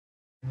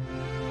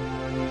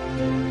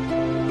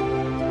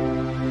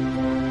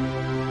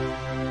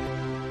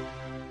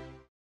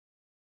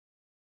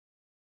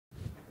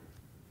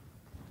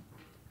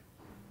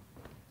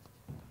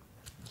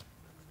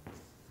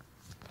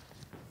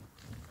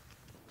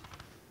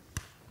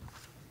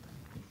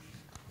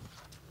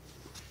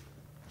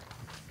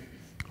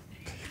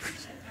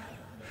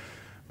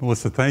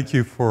Melissa, thank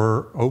you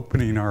for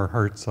opening our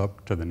hearts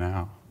up to the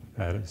now.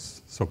 That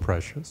is so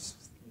precious.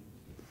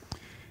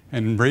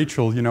 And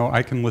Rachel, you know,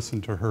 I can listen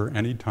to her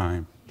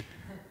anytime.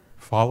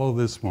 Follow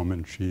this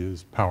woman. She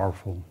is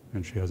powerful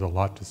and she has a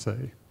lot to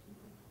say.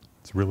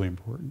 It's really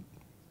important.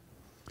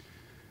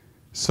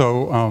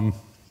 So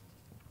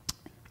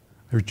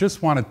I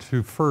just wanted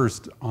to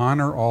first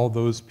honor all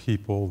those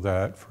people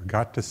that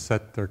forgot to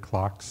set their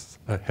clocks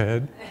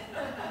ahead.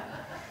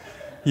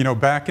 You know,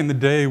 back in the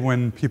day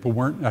when people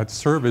weren't at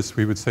service,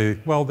 we would say,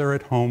 well, they're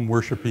at home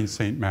worshiping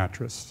St.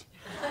 Mattress.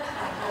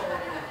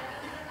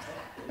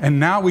 And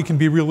now we can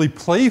be really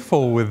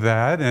playful with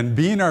that and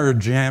be in our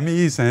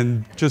jammies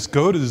and just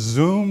go to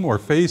Zoom or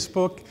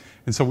Facebook.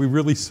 And so we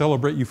really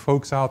celebrate you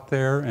folks out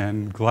there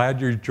and glad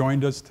you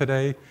joined us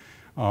today.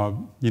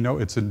 You know,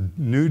 it's a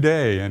new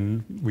day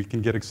and we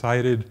can get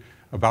excited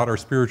about our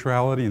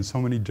spirituality in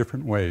so many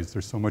different ways.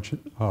 There's so much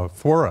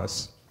for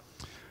us.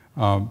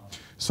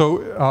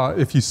 So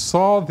if you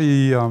saw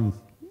the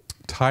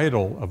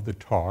title of the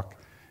talk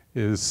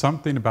is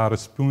something about a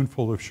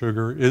spoonful of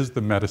sugar is the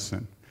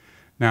medicine.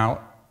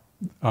 Now,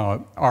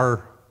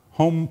 our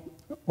home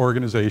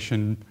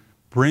organization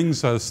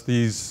brings us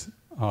these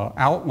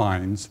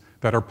outlines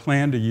that are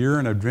planned a year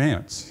in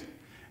advance.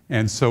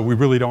 And so we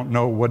really don't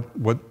know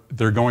what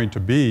they're going to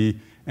be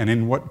and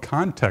in what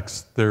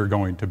context they're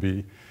going to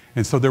be.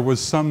 And so there was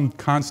some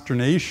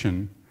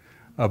consternation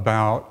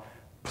about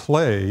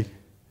play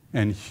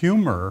and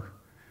humor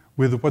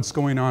with what's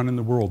going on in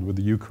the world with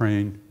the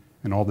Ukraine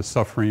and all the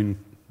suffering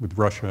with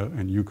Russia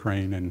and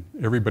Ukraine and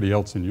everybody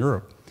else in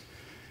Europe.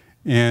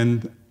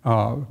 And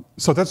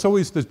so that's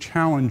always the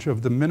challenge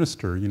of the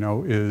minister, you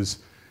know, is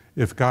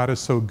if God is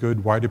so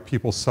good, why do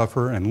people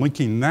suffer? And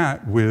linking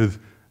that with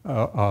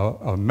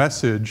a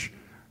message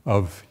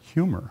of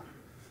humor.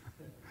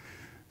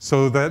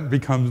 So that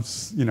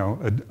becomes, you know,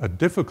 a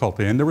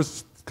difficulty. And there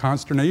was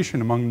consternation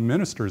among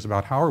ministers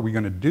about how are we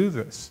going to do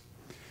this?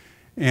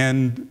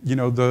 And, you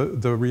know,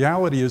 the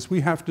reality is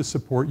we have to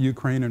support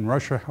Ukraine and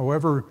Russia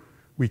however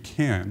we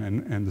can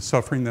and the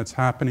suffering that's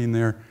happening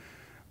there.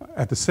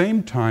 At the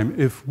same time,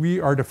 if we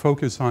are to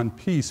focus on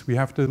peace, we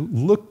have to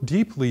look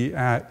deeply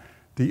at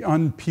the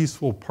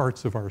unpeaceful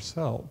parts of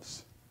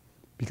ourselves,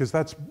 because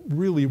that's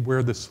really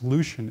where the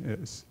solution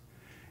is.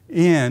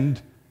 And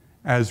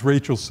as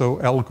Rachel so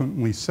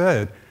eloquently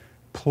said,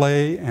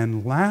 play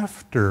and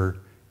laughter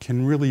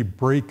can really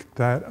break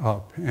that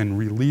up and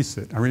release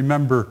it. I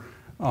remember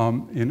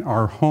in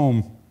our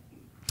home,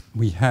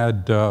 we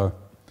had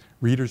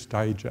Reader's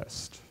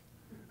Digest.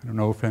 I don't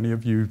know if any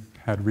of you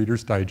had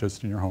Reader's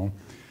Digest in your home.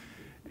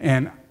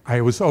 And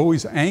I was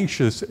always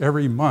anxious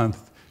every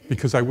month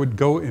because I would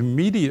go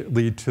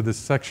immediately to this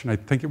section, I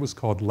think it was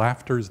called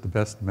Laughter is the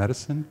Best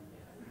Medicine.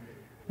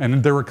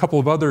 And there were a couple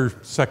of other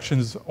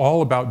sections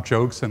all about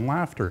jokes and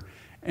laughter.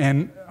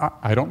 And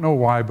I don't know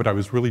why, but I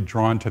was really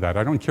drawn to that.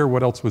 I don't care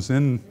what else was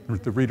in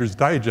the Reader's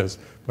Digest,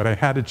 but I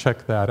had to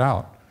check that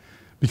out.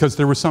 Because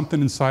there was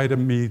something inside of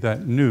me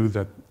that knew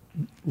that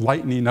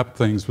lightening up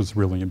things was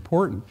really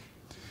important.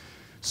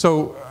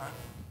 So,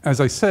 as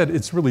I said,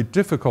 it's really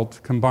difficult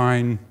to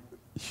combine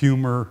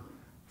humor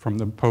from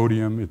the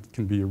podium. It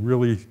can be a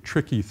really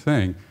tricky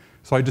thing.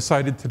 So I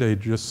decided today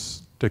to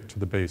just stick to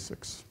the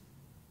basics.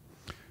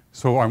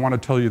 So I want to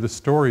tell you the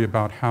story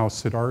about how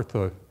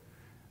Siddhartha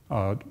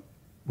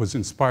was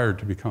inspired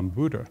to become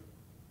Buddha.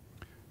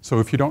 So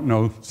if you don't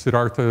know,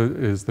 Siddhartha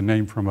is the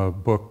name from a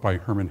book by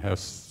Hermann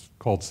Hesse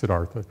called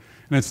Siddhartha.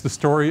 And it's the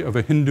story of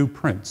a Hindu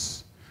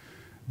prince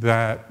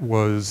that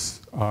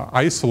was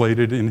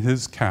isolated in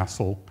his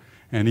castle,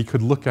 and he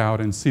could look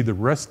out and see the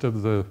rest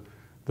of the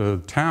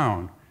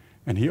town,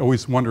 and he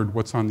always wondered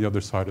what's on the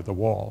other side of the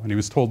wall. And he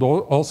was told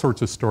all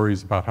sorts of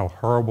stories about how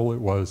horrible it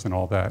was and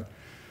all that.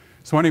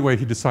 So anyway,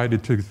 he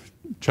decided to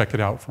check it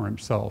out for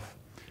himself.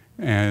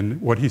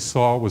 And what he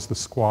saw was the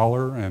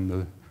squalor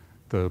and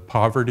the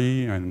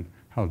poverty and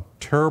how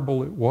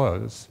terrible it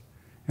was.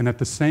 And at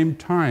the same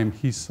time,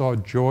 he saw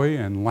joy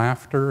and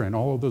laughter and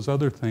all of those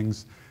other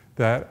things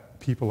that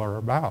people are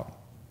about.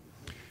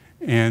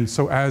 And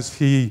so as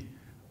he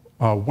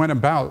went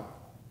about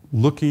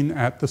looking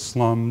at the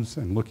slums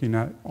and looking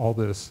at all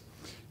this,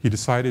 he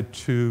decided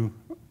to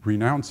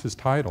renounce his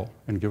title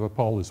and give up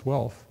all his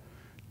wealth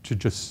to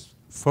just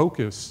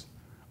focus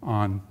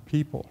on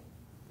people.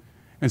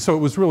 And so it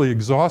was really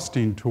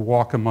exhausting to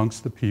walk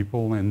amongst the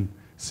people and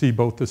see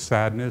both the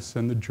sadness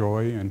and the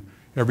joy and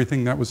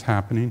everything that was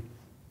happening.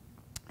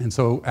 And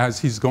so as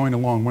he's going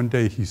along, one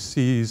day he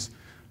sees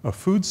a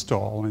food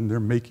stall and they're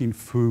making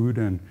food,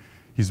 and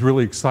he's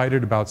really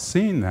excited about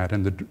seeing that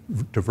and the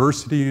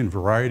diversity and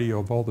variety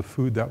of all the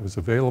food that was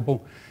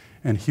available.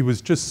 And he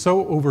was just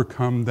so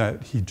overcome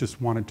that he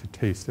just wanted to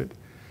taste it.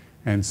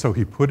 And so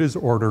he put his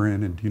order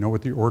in, and do you know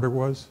what the order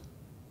was?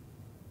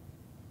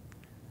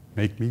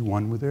 Make me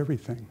one with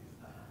everything.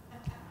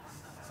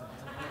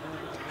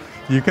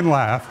 You can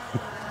laugh.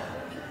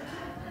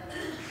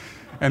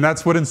 And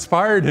that's what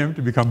inspired him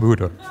to become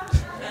Buddha.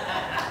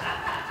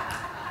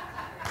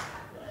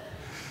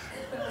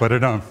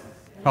 But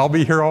I'll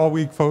be here all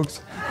week,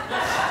 folks.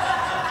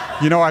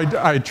 You know,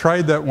 I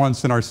tried that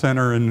once in our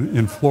center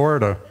in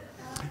Florida.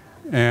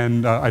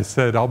 And I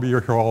said, I'll be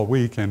here all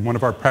week. And one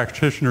of our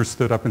practitioners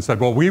stood up and said,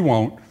 well, we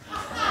won't.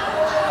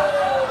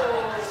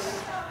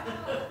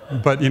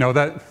 But, you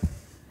know,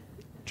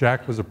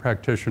 Jack was a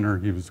practitioner.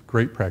 He was a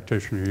great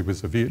practitioner. He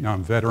was a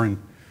Vietnam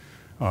veteran,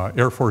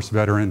 Air Force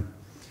veteran.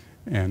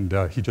 And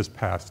he just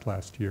passed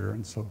last year.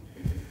 And so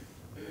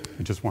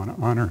I just want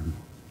to honor him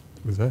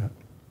with that.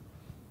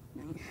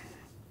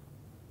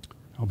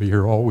 I'll be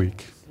here all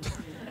week.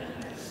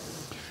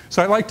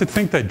 So I like to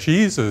think that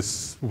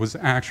Jesus was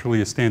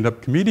actually a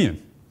stand-up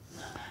comedian,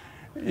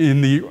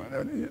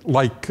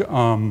 like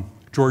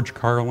George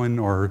Carlin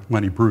or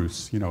Lenny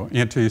Bruce, you know,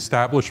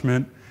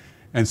 anti-establishment.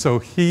 And so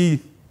he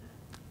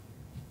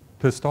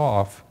pissed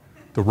off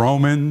the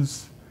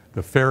Romans,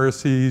 the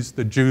Pharisees,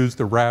 the Jews,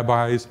 the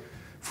rabbis,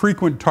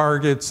 frequent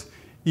targets.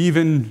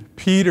 Even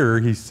Peter,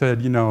 he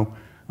said, you know,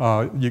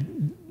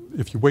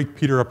 if you wake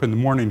Peter up in the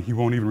morning, he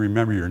won't even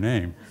remember your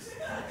name.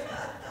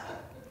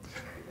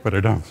 But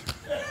I don't.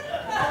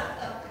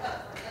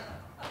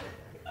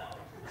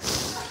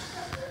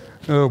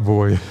 Oh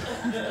boy.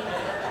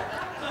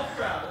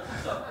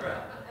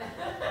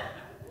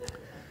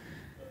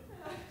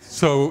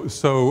 So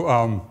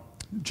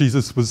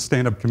Jesus was a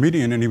stand-up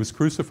comedian and he was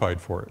crucified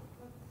for it.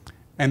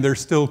 And they're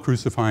still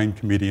crucifying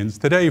comedians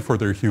today for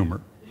their humor.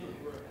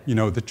 You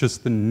know, that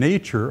just the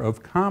nature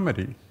of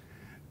comedy,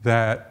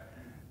 that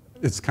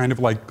it's kind of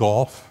like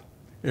golf.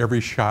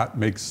 Every shot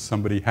makes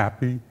somebody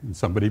happy and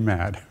somebody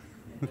mad.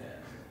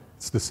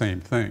 It's the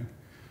same thing.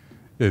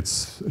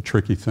 It's a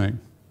tricky thing.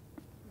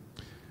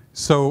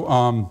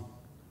 So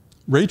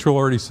Rachel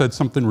already said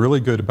something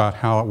really good about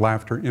how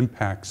laughter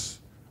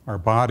impacts our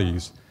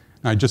bodies.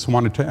 And I just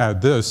wanted to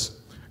add this.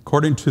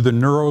 According to the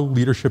Neuro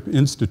Leadership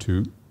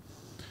Institute,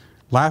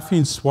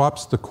 laughing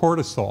swaps the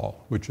cortisol,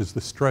 which is the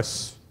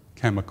stress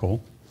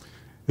chemical.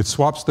 It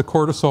swaps the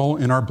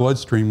cortisol in our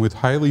bloodstream with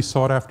highly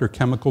sought-after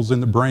chemicals in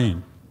the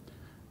brain: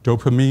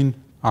 dopamine,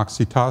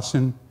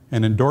 oxytocin,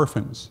 and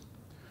endorphins.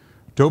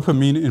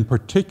 Dopamine in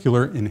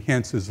particular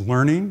enhances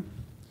learning,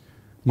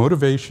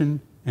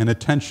 motivation, and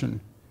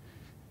attention.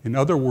 In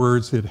other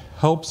words, it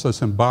helps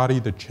us embody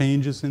the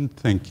changes in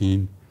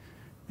thinking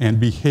and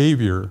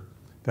behavior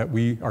that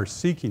we are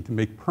seeking to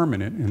make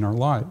permanent in our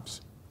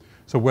lives.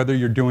 So whether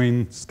you're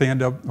doing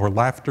stand-up or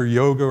laughter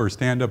yoga or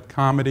stand-up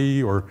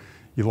comedy, or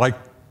you like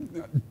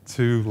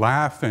to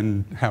laugh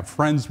and have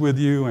friends with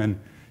you, and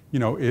you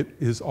know, it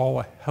is all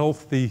a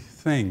healthy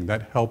thing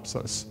that helps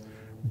us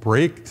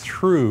break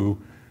through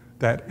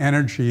that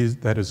energy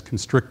that is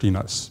constricting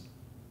us.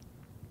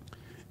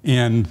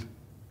 And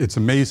it's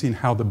amazing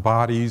how the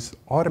bodies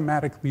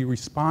automatically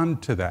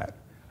respond to that.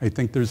 I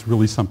think there's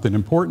really something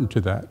important to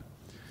that.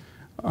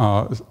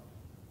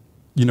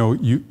 You know,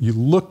 you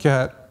look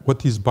at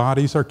what these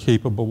bodies are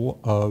capable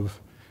of,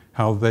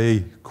 how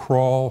they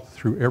crawl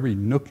through every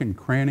nook and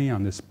cranny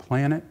on this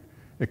planet,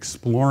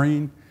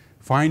 exploring,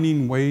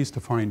 finding ways to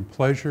find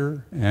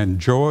pleasure and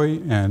joy.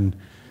 And,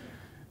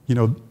 you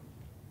know,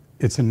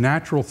 it's a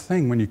natural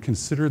thing when you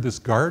consider this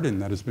garden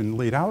that has been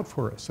laid out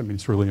for us. I mean,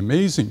 it's really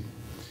amazing.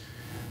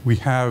 We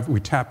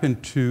tap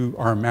into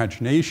our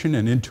imagination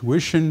and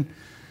intuition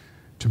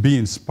to be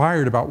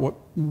inspired about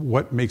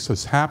what makes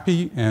us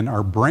happy, and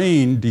our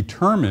brain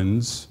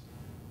determines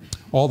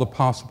all the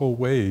possible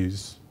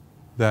ways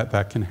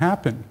that can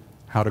happen,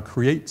 how to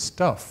create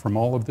stuff from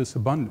all of this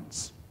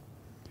abundance.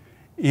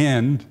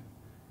 And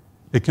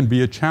it can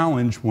be a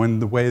challenge when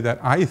the way that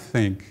I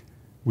think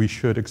we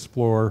should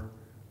explore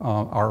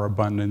our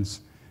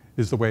abundance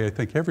is the way I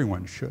think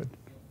everyone should.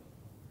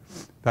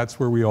 That's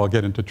where we all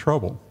get into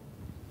trouble.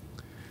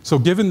 So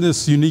given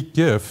this unique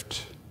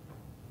gift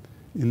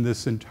in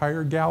this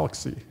entire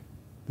galaxy,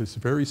 this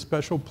very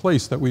special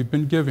place that we've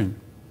been given,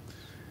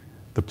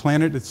 the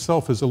planet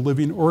itself is a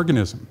living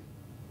organism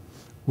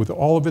with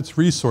all of its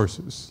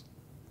resources,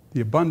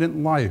 the abundant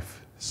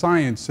life,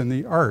 science, and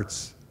the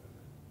arts.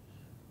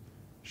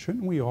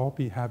 Shouldn't we all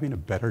be having a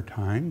better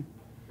time?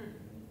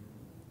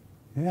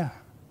 Yeah.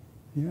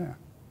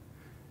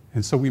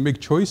 And so we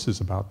make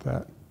choices about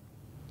that.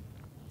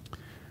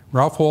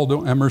 Ralph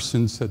Waldo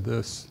Emerson said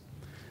this: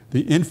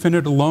 "The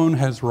infinite alone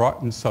has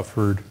wrought and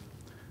suffered.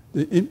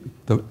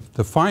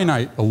 The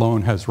finite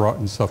alone has wrought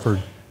and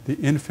suffered. The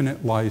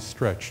infinite lies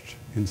stretched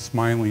in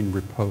smiling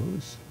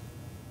repose."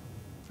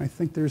 I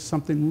think there's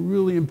something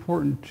really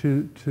important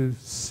to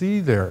see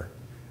there.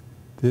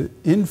 The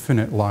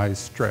infinite lies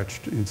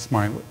stretched in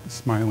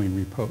smiling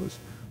repose.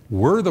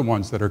 We're the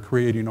ones that are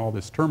creating all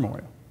this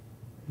turmoil,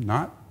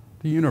 not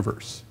the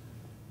universe.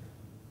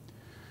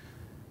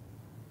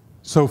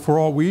 So for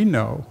all we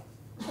know,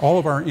 all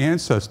of our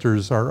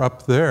ancestors are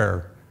up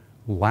there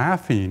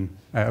laughing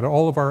at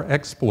all of our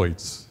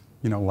exploits,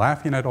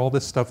 laughing at all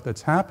this stuff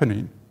that's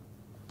happening.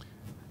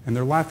 And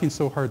they're laughing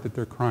so hard that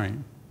they're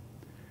crying.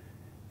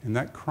 And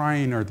that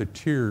crying are the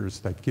tears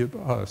that give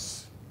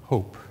us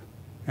hope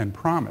and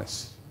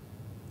promise.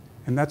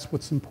 And that's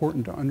what's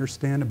important to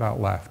understand about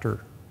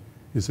laughter,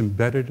 is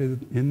embedded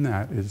in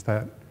that is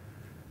that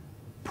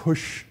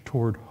push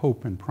toward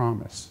hope and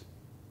promise.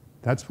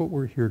 That's what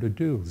we're here to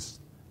do, is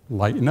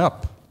lighten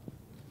up.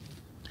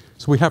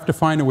 So we have to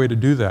find a way to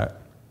do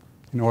that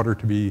in order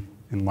to be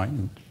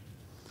enlightened.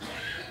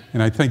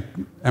 And I think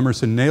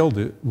Emerson nailed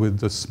it with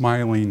the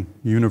smiling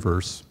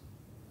universe.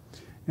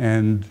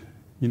 And,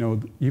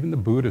 even the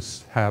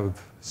Buddhists have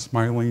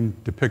smiling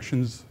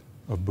depictions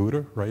of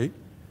Buddha, right?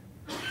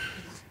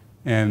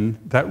 And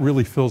that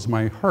really fills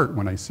my heart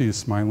when I see a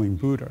smiling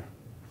Buddha.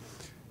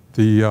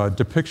 The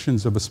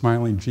depictions of a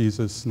smiling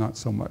Jesus, not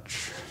so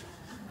much.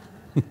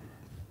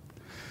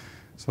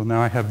 So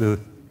now I have the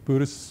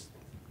Buddhists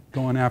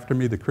going after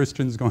me, the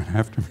Christians going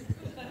after me,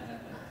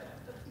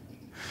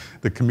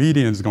 the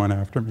comedians going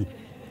after me.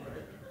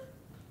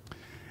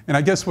 And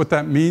I guess what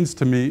that means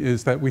to me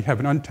is that we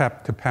have an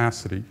untapped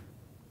capacity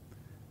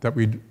that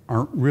we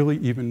aren't really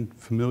even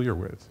familiar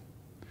with.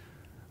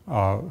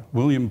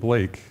 William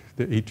Blake,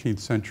 the 18th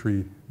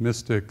century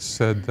mystic,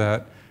 said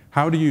that,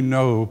 "How do you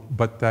know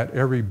but that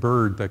every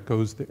bird that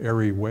goes the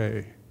airy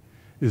way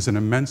is an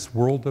immense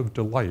world of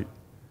delight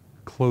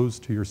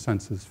closed to your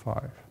senses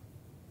five?"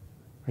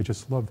 I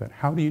just love that.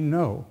 How do you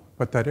know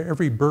but that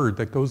every bird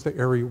that goes the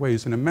airy way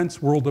is an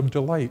immense world of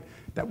delight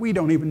that we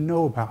don't even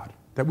know about,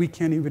 that we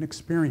can't even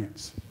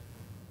experience?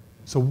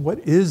 So what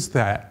is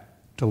that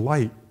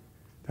delight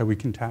that we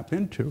can tap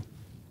into?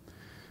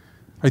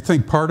 I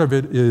think part of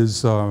it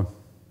is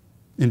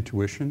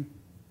intuition,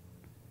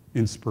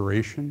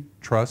 inspiration,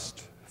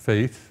 trust,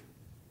 faith.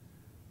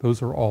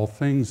 Those are all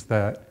things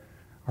that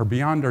are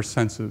beyond our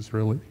senses,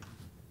 really.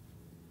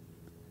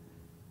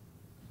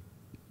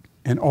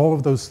 And all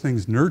of those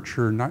things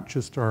nurture not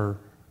just our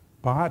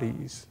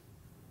bodies,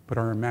 but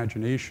our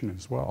imagination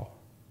as well.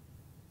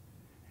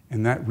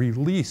 And that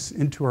release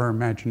into our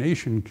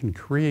imagination can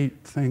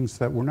create things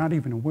that we're not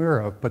even aware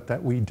of, but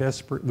that we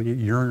desperately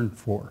yearn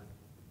for.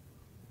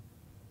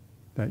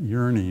 That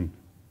yearning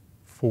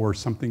for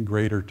something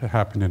greater to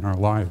happen in our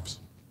lives.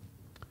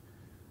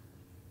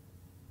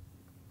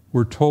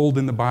 We're told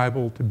in the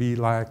Bible to be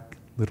like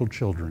little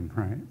children,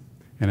 right?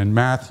 And in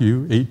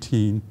Matthew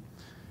 18,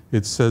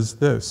 it says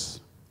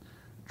this: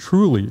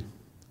 "Truly,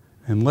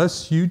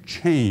 unless you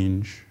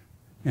change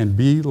and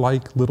be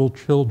like little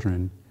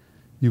children,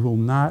 you will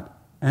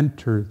not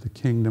enter the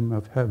kingdom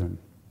of heaven."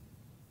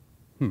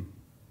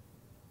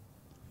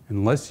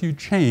 Unless you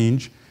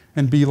change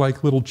and be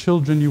like little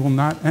children, you will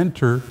not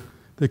enter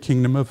the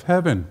kingdom of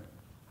heaven.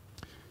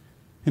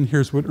 And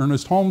here's what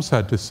Ernest Holmes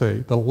had to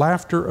say: "The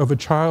laughter of a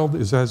child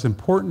is as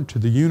important to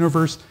the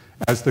universe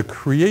as the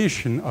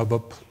creation of a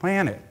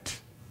planet."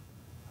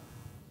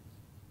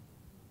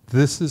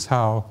 This is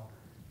how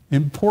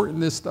important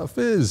this stuff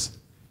is.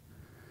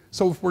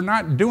 So if we're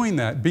not doing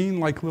that, being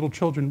like little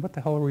children, what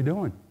the hell are we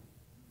doing?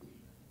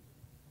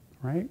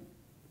 Right?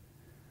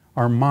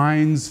 Our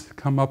minds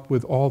come up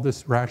with all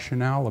this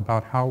rationale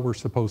about how we're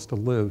supposed to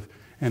live,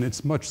 and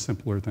it's much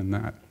simpler than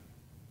that.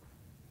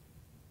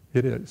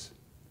 It is.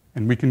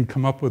 And we can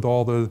come up with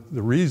all the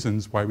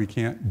reasons why we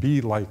can't be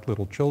like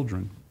little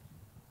children.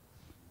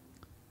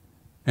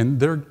 And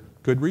they're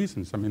good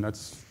reasons. I mean,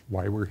 that's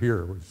why we're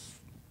here.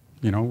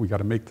 We got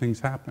to make things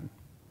happen.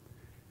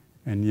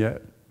 And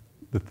yet,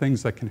 the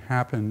things that can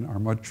happen are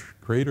much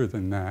greater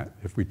than that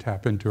if we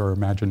tap into our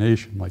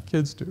imagination like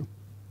kids do.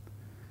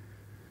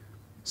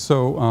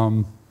 So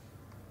I'm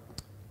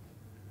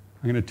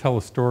going to tell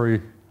a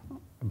story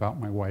about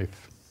my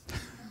wife.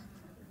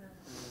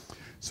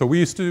 So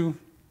we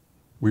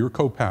were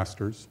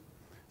co-pastors,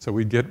 so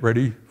we'd get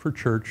ready for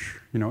church,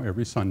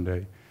 every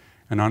Sunday.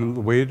 And on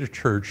the way to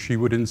church, she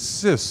would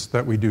insist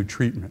that we do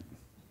treatment.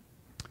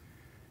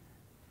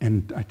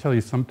 And I tell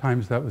you,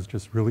 sometimes that was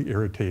just really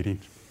irritating.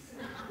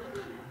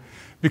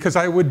 Because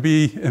I would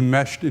be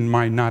enmeshed in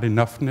my not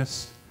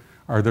enoughness.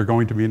 Are there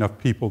going to be enough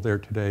people there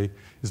today?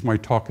 Is my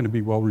talk going to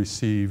be well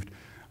received?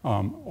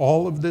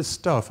 All of this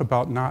stuff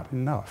about not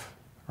enough.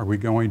 Are we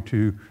going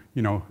to,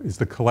 is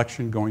the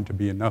collection going to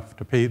be enough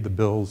to pay the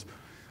bills?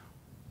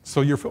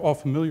 So you're all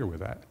familiar with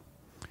that.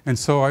 And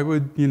so I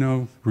would,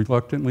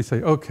 reluctantly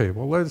say, okay,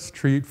 well, let's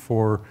treat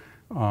for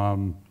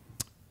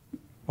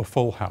a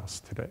full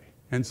house today.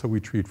 And so we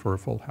treat for a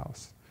full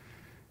house.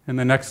 And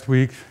the next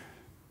week,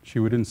 she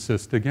would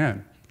insist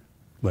again,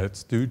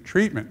 let's do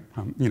treatment,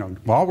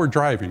 while we're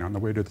driving on the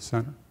way to the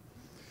center.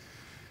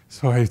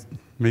 So I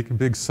make a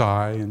big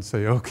sigh and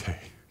say, okay,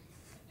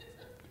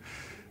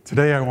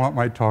 today I want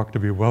my talk to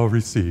be well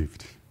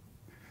received.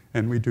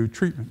 And we do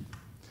treatment.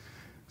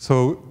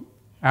 So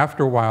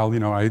after a while,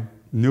 I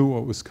knew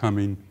what was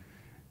coming.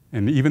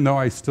 And even though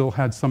I still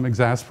had some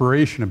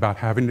exasperation about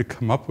having to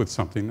come up with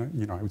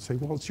something, I would say,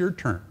 well, it's your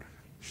turn.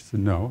 She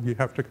said, no, you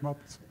have to come up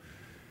with something.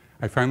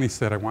 I finally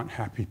said, I want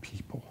happy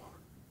people.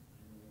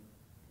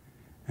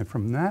 And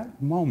from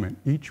that moment,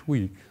 each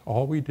week,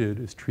 all we did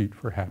is treat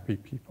for happy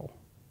people.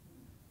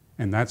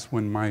 And that's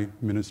when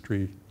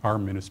our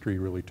ministry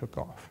really took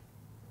off,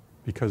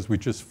 because we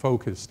just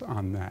focused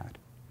on that.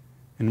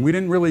 And we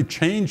didn't really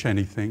change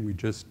anything, we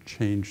just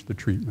changed the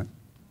treatment.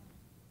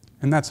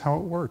 And that's how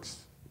it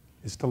works,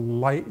 is to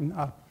lighten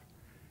up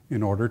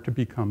in order to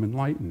become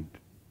enlightened.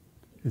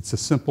 It's a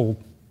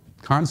simple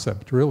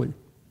concept, really.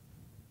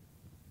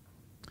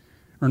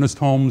 Ernest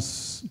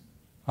Holmes,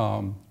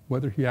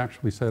 whether he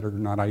actually said it or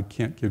not, I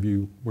can't give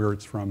you where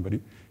it's from, but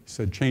he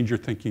said, change your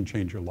thinking,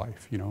 change your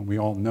life. You know, and we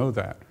all know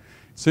that.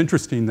 It's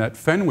interesting that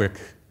Fenwick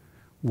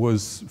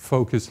was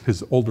focused,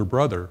 his older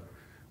brother,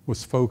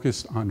 was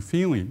focused on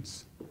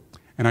feelings.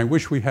 And I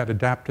wish we had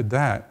adapted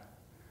that,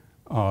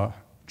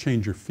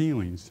 change your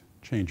feelings,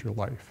 change your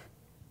life.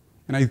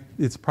 And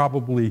it's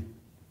probably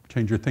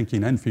change your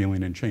thinking and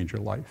feeling and change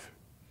your life.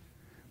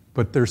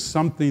 But there's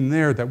something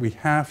there that we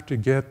have to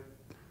get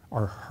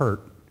our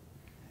heart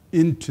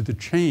into the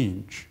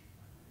change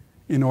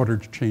in order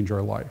to change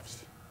our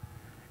lives.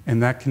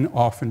 And that can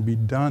often be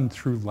done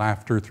through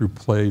laughter, through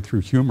play,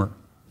 through humor.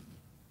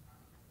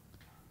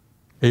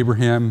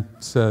 Abraham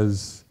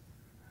says,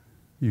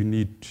 you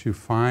need to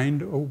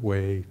find a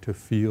way to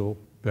feel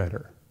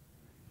better.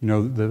 You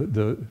know,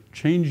 the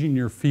changing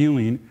your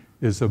feeling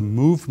is a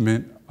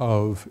movement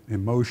of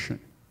emotion.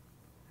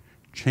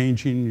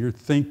 Changing your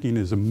thinking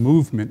is a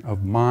movement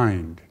of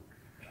mind.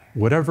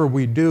 Whatever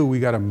we do, we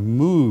got to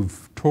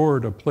move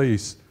toward a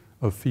place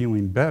of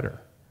feeling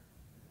better.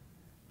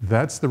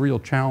 That's the real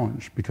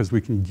challenge, because we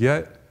can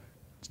get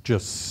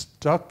just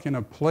stuck in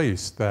a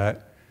place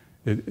that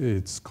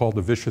it's called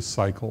a vicious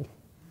cycle.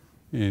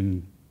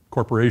 In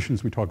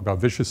corporations, we talk about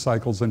vicious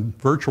cycles and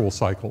virtual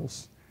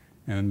cycles.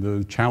 And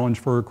the challenge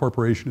for a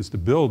corporation is to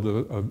build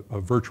a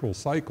virtual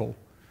cycle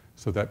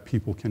so that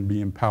people can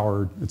be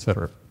empowered, et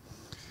cetera.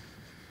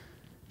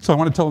 So I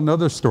want to tell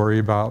another story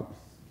about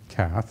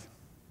Kath,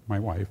 my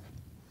wife,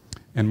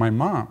 and my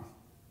mom.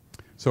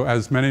 So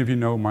as many of you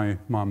know, my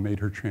mom made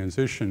her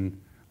transition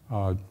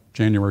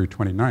January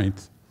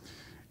 29th.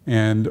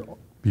 And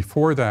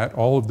before that,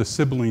 all of the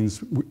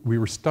siblings, we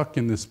were stuck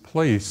in this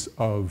place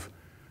of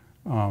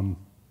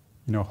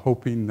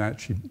hoping that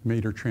she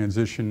made her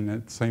transition, and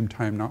at the same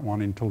time not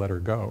wanting to let her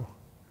go.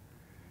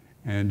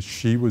 And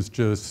she was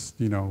just,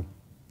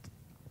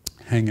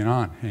 hanging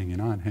on, hanging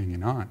on,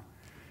 hanging on.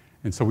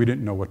 And so we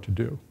didn't know what to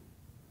do.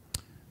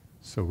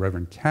 So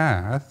Reverend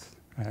Kath,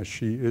 as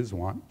she is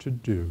wont to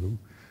do,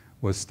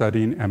 was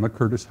studying Emma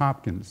Curtis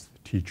Hopkins, the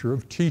teacher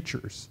of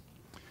teachers.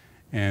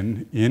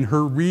 And in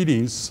her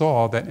readings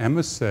saw that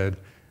Emma said,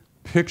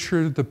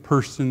 picture the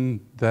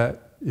person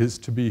that is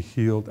to be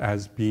healed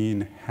as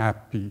being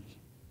happy.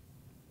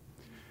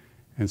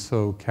 And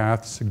so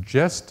Kath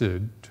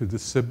suggested to the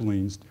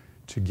siblings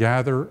to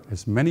gather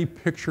as many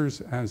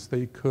pictures as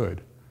they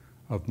could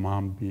of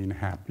Mom being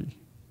happy.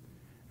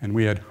 And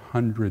we had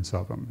hundreds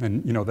of them.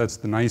 And that's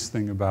the nice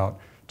thing about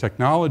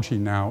technology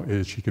now,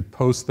 is she could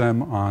post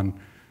them on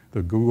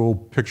the Google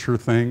picture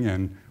thing,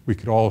 and we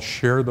could all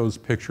share those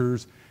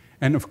pictures.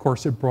 And of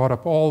course, it brought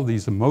up all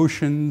these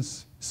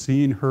emotions,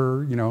 seeing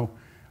her,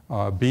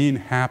 being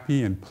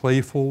happy and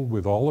playful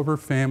with all of her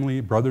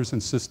family, brothers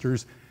and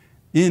sisters,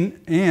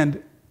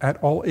 and at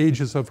all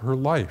ages of her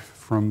life.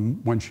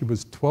 From when she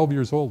was 12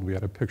 years old, we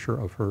had a picture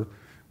of her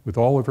with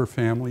all of her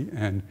family,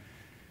 and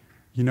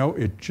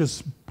it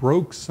just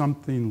broke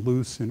something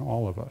loose in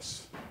all of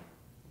us.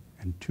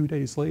 And 2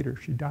 days later,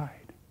 she died.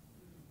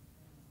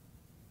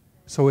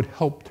 So it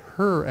helped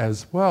her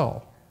as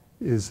well,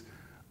 is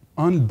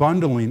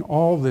unbundling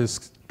all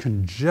this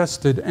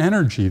congested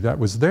energy that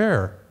was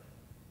there.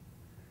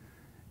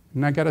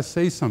 And I got to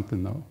say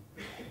something, though.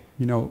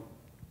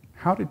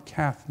 How did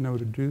Kath know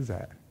to do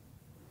that?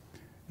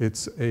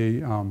 It's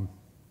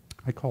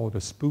I call it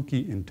a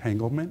spooky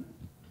entanglement,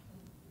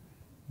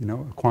 a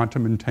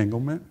quantum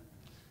entanglement.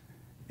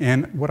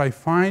 And what I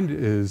find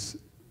is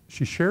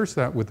she shares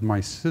that with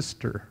my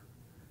sister,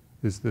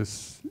 is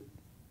this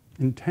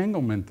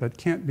entanglement that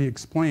can't be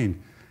explained.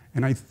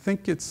 And I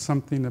think it's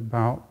something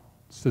about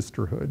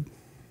sisterhood.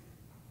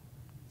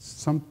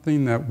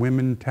 Something that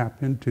women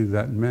tap into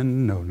that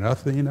men know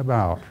nothing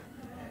about.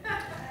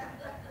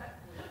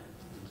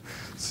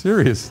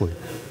 Seriously.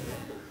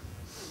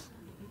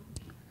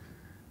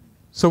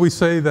 So we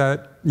say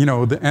that,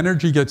 the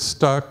energy gets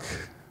stuck,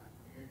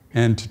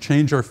 and to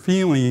change our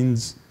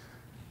feelings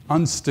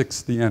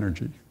unsticks the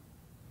energy.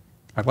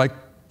 I like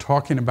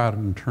talking about it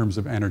in terms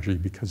of energy,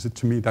 because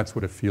to me, that's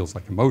what it feels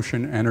like.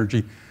 Emotion,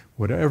 energy,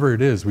 whatever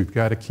it is, we've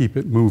got to keep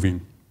it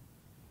moving.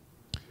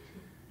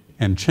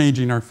 And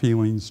changing our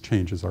feelings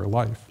changes our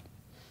life,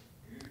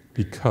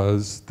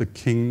 because the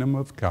kingdom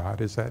of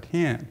God is at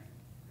hand.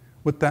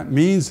 What that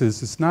means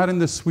is it's not in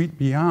the sweet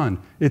beyond.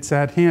 It's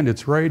at hand.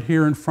 It's right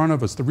here in front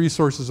of us. The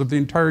resources of the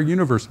entire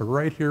universe are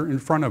right here in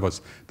front of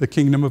us. The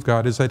kingdom of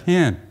God is at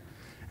hand.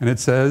 And it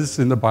says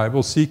in the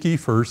Bible, seek ye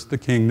first the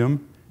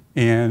kingdom,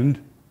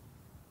 and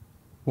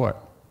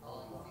what?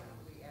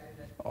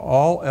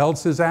 All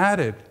else is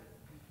added.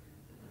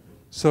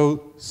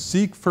 So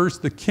seek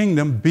first the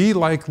kingdom, be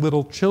like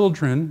little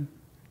children,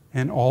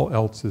 and all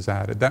else is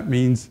added. That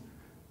means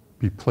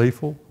be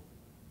playful,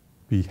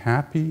 be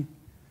happy,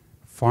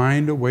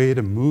 find a way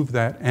to move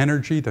that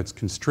energy that's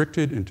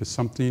constricted into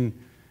something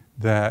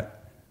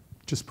that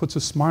just puts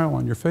a smile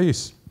on your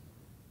face.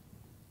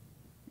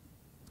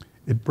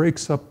 It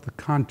breaks up the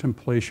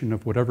contemplation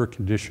of whatever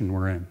condition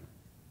we're in,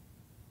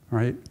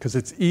 right? Because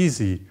it's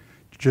easy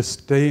to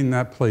just stay in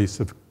that place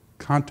of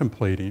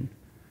contemplating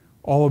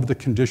all of the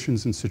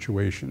conditions and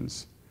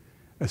situations,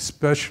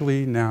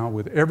 especially now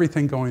with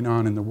everything going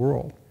on in the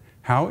world.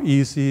 How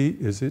easy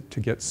is it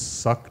to get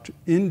sucked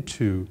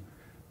into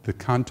the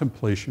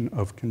contemplation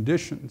of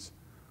conditions?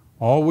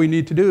 All we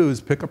need to do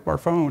is pick up our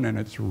phone and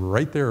it's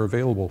right there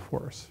available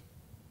for us,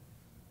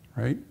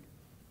 right?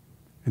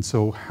 And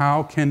so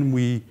how can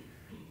we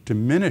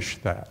diminish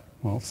that?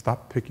 Well,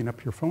 stop picking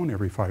up your phone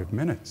every 5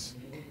 minutes.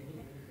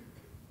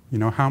 You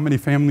know, how many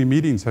family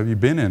meetings have you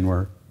been in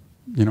where,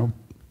 you know,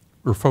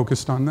 we're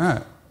focused on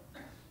that?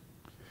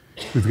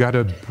 We've got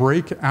to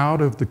break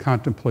out of the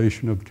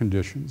contemplation of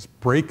conditions,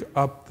 break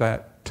up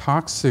that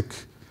toxic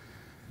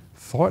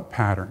thought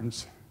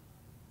patterns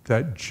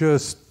that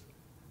just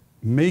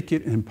make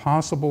it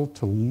impossible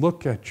to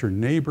look at your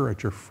neighbor,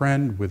 at your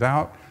friend,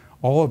 without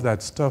all of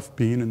that stuff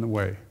being in the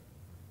way.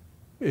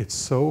 It's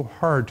so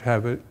hard to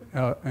have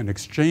an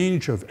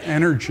exchange of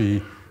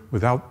energy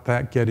without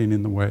that getting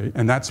in the way.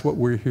 And that's what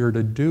we're here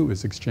to do,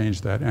 is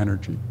exchange that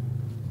energy.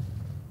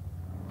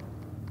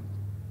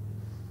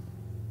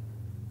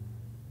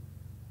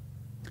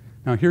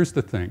 Now here's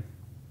the thing.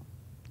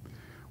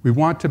 We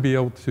want to be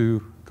able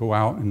to go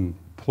out and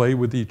play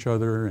with each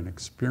other and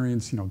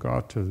experience, you know, go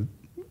out to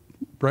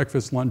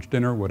breakfast, lunch,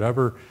 dinner,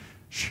 whatever,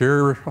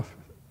 share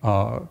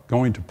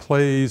going to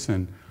plays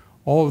and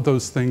all of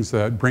those things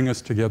that bring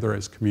us together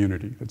as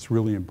community. It's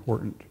really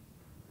important.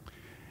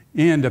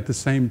 And at the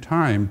same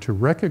time, to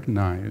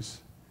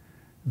recognize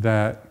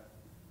that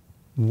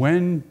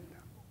when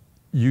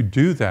you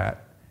do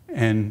that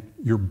and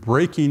you're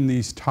breaking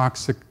these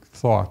toxic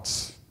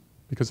thoughts,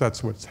 because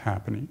that's what's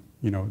happening,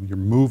 you know, you're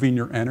moving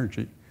your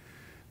energy,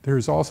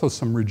 there's also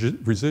some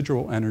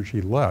residual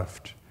energy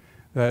left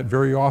that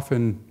very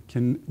often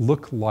can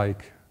look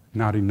like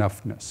not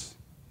enoughness.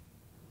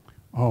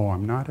 Oh,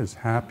 I'm not as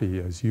happy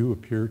as you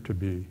appear to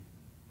be.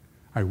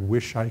 I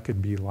wish I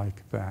could be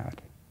like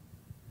that.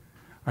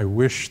 I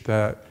wish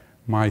that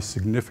my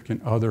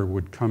significant other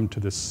would come to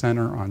the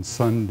center on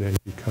Sunday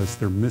because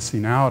they're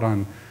missing out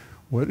on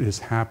what is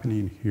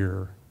happening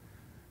here.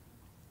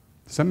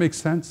 Does that make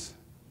sense?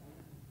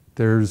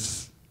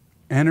 There's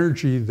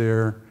energy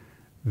there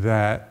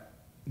that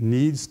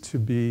needs to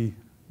be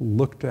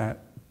looked at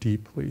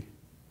deeply,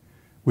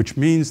 which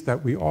means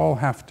that we all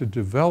have to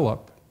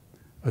develop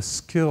a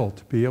skill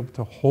to be able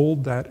to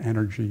hold that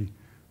energy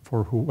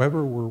for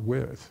whoever we're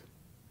with,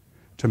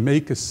 to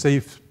make a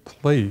safe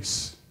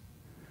place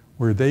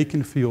where they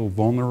can feel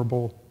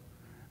vulnerable,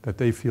 that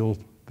they feel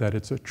that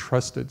it's a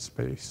trusted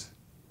space,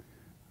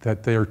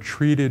 that they are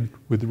treated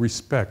with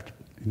respect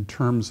in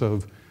terms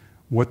of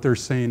what they're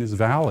saying is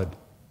valid.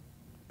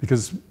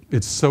 Because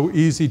it's so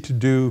easy to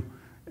do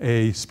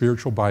a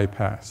spiritual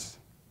bypass.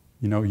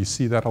 You know, you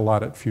see that a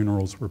lot at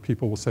funerals where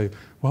people will say,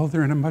 well,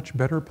 they're in a much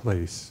better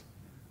place.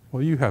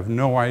 Well, you have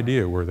no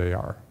idea where they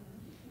are.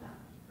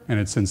 And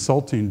it's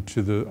insulting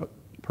to the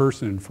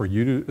person for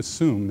you to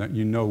assume that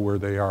you know where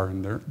they are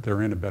and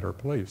they're in a better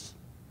place.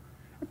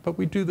 But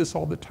we do this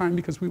all the time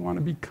because we want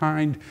to be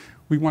kind.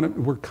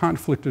 We're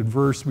conflict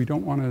adverse. We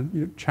don't want to,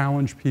 you know,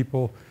 challenge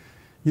people.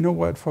 You know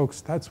what,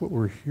 folks? That's what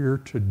we're here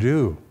to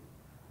do.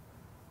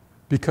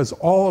 Because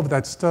all of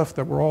that stuff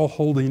that we're all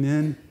holding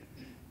in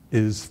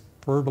is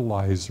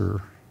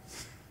fertilizer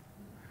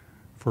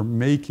for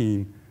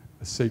making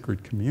a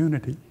sacred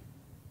community.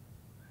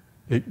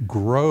 It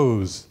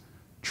grows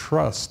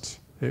trust.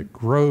 It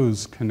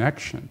grows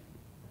connection.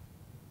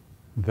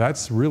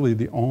 That's really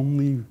the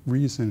only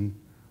reason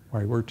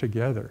why we're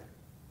together.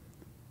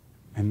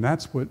 And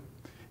that's what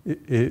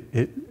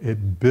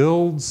it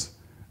builds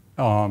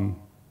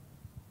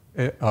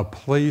a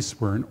place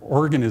where an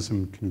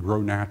organism can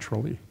grow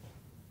naturally.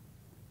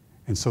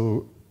 And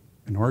so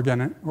an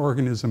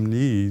organism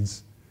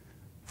needs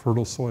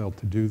fertile soil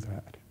to do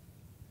that.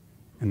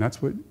 And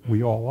that's what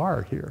we all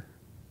are here,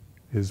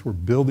 is we're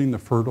building the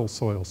fertile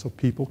soil so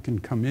people can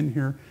come in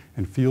here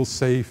and feel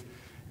safe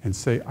and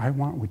say, I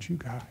want what you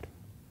got.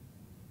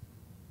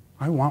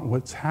 I want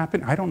what's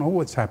happening. I don't know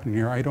what's happening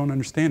here. I don't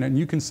understand it. And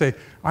you can say,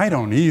 I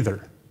don't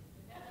either.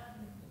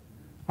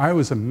 I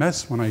was a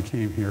mess when I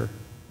came here,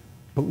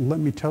 but let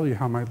me tell you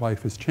how my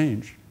life has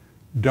changed.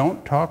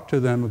 Don't talk to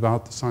them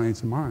about the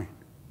science of mind.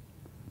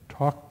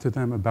 Talk to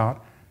them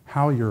about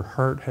how your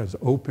heart has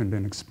opened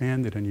and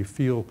expanded and you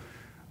feel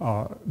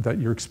that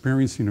you're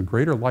experiencing a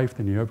greater life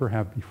than you ever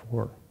have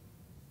before.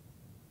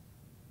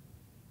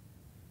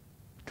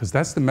 Because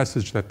that's the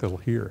message that they'll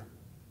hear.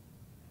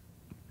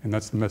 And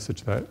that's the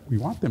message that we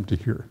want them to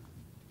hear.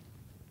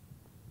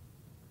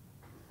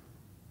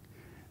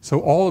 So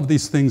all of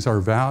these things are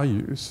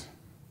values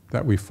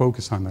that we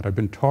focus on, that I've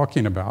been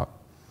talking about.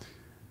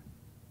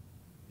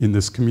 in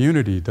this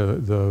community,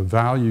 the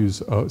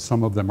values,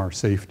 some of them are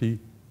safety,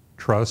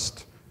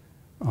 trust,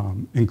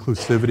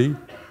 inclusivity,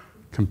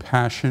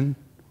 compassion,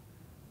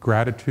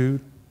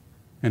 gratitude,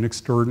 and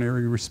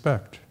extraordinary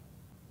respect,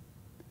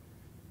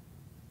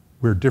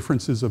 where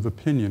differences of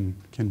opinion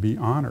can be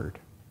honored,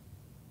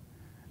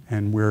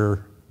 and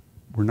where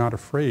we're not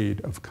afraid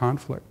of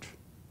conflict,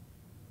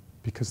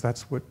 because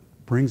that's what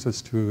brings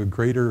us to a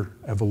greater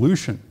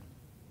evolution.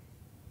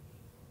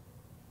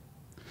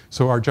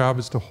 So our job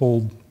is to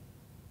hold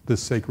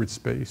this sacred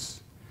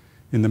space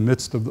in the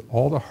midst of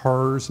all the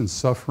horrors and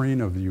suffering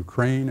of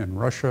Ukraine and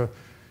Russia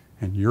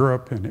and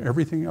Europe and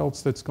everything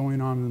else that's going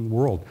on in the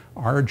world.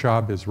 Our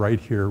job is right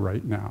here,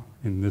 right now,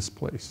 in this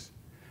place.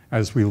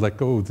 As we let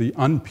go of the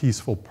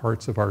unpeaceful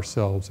parts of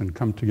ourselves and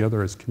come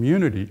together as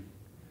community,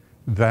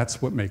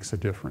 that's what makes a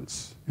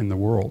difference in the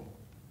world.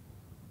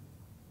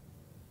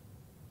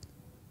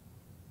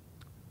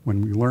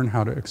 When we learn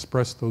how to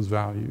express those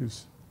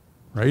values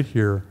right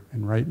here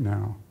and right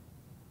now,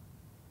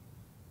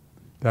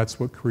 that's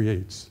what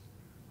creates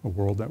a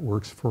world that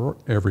works for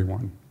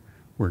everyone,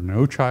 where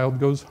no child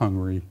goes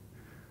hungry,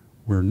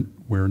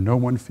 where no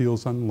one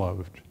feels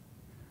unloved,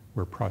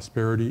 where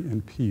prosperity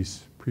and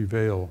peace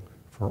prevail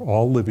for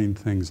all living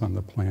things on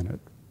the planet.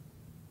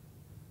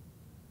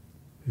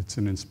 It's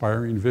an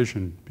inspiring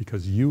vision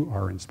because you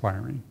are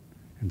inspiring,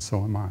 and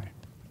so am I.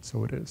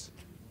 So it is.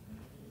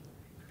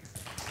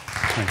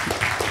 Thank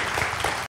you.